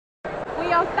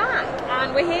are back,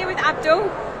 and we're here with Abdul,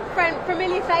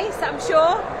 familiar face, I'm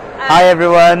sure. Hi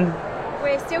everyone.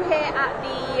 We're still here at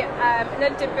the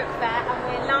London Book Fair, and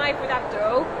we're live with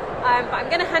Abdul. But I'm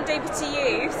going to hand over to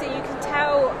you so you can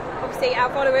tell, obviously,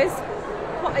 our followers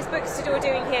what is Bookseller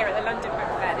doing here at the London Book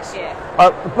Fair this year.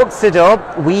 Bookseller,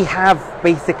 we're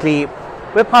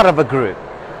part of a group.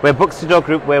 We're Bookseller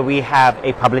Group, where we have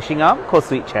a publishing arm called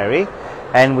Sweet Cherry,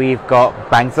 and we've got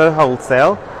Bangzo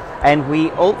Wholesale, and we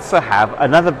also have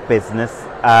another business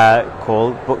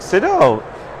called Bookseller,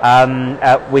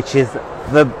 which is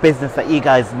the business that you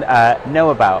guys know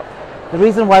about. The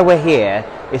reason why we're here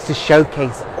is to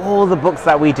showcase all the books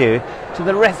that we do to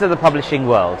the rest of the publishing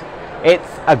world.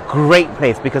 It's a great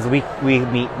place because we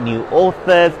meet new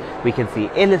authors, we can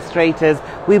see illustrators,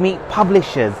 we meet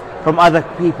publishers from other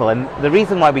people, and the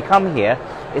reason why we come here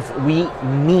is we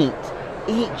meet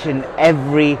each and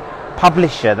every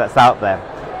publisher that's out there.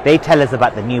 They tell us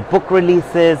about the new book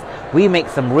releases, we make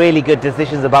some really good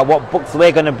decisions about what books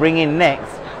we're going to bring in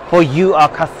next for you, our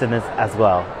customers, as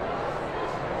well.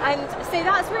 And so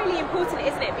that's really important,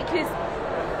 isn't it? Because,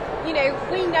 you know,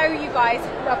 we know you guys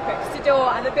love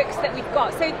Bookseller and the books that we've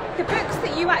got. So the books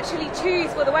that you actually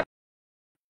choose for the web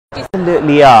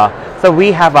absolutely are. So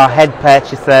we have our head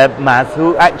purchaser, Maz,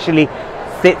 who actually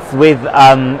sits with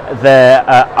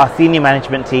our senior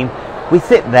management team. We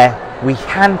sit there, we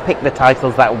handpick the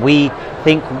titles that we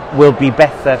think will be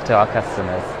best served to our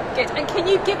customers. Good. And can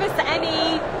you give us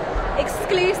any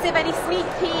exclusive, any sneak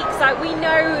peeks? Like, we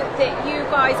know that you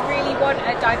guys really want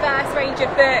a diverse range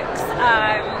of books.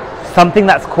 Something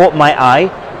that's caught my eye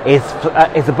is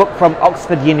a book from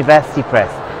Oxford University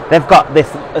Press. They've got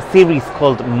a series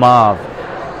called Marv.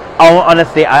 Oh,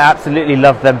 honestly, I absolutely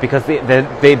love them because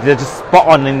they're just spot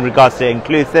on in regards to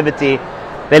inclusivity.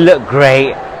 They look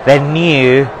great, they're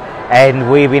new, and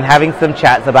we've been having some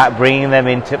chats about bringing them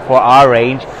for our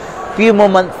range. Few more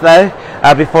months though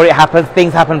before it happens.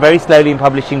 Things happen very slowly in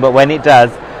publishing, but when it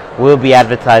does, we'll be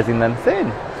advertising them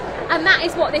soon. And that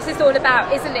is what this is all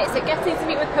about, isn't it? So getting to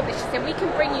meet with publishers, and we can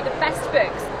bring you the best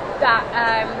books that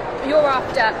you're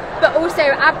after, but also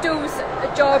Abdul's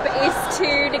job is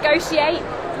to negotiate,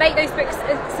 make those books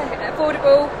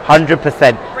affordable.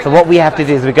 100%. So what we have to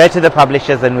do is we go to the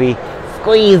publishers and we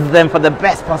squeeze them for the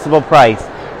best possible price,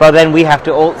 but then we have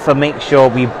to also make sure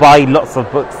we buy lots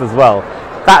of books as well.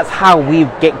 That's how we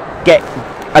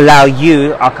allow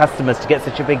you, our customers, to get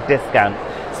such a big discount.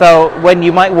 So when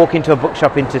you might walk into a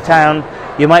bookshop into town,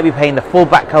 you might be paying the full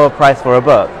back cover price for a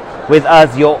book. With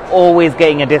us, you're always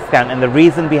getting a discount, and the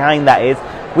reason behind that is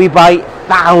we buy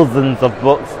thousands of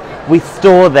books, we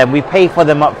store them, we pay for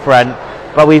them up front,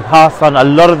 but we pass on a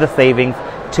lot of the savings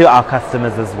to our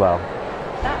customers as well.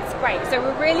 That's great. So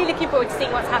we're really looking forward to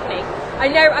seeing what's happening. I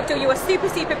know, Abdul, you are super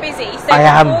busy, so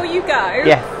before you go,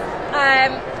 yes.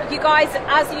 You guys,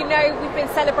 as you know, we've been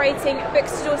celebrating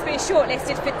Bookseller's been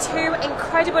shortlisted for 2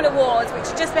 incredible awards, which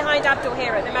are just behind Abdul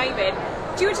here at the moment.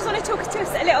 Do you just want to talk to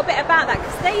us a little bit about that?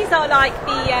 Because these are like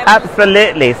the...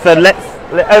 Absolutely. So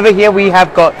over here we've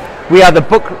been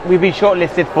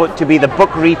shortlisted to be the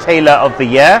Book Retailer of the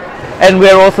Year, and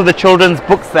we're also the Children's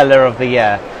Bookseller of the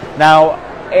Year. Now,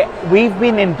 we've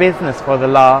been in business for the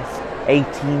last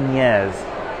 18 years,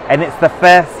 and it's the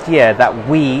first year that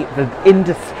the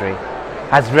industry,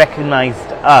 has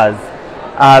recognized us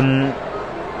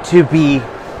to be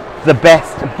the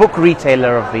best book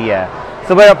retailer of the year.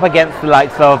 So we're up against the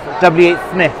likes of W.H.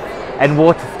 Smith and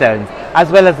Waterstones, as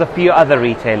well as a few other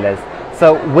retailers.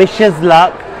 So wish us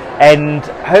luck, and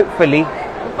hopefully...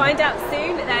 We'll find out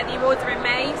soon. The awards are in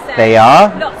May, so they are.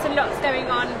 Lots and lots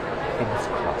going on. Fingers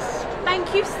crossed.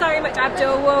 Thank you so much,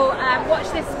 Abdul. We'll watch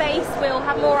this space. We'll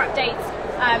have more updates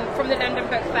from the London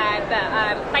Book Fair, but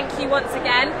thank you once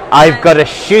again. I've got to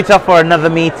shoot off for another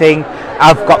meeting.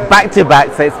 I've got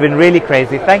back-to-back, so it's been really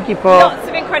crazy. Thank you for... Lots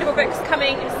of incredible books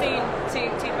coming soon to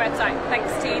the website,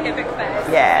 thanks to the book fairs.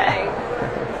 Yeah. So,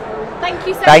 thank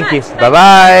you so much. Thank you.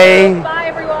 Bye-bye.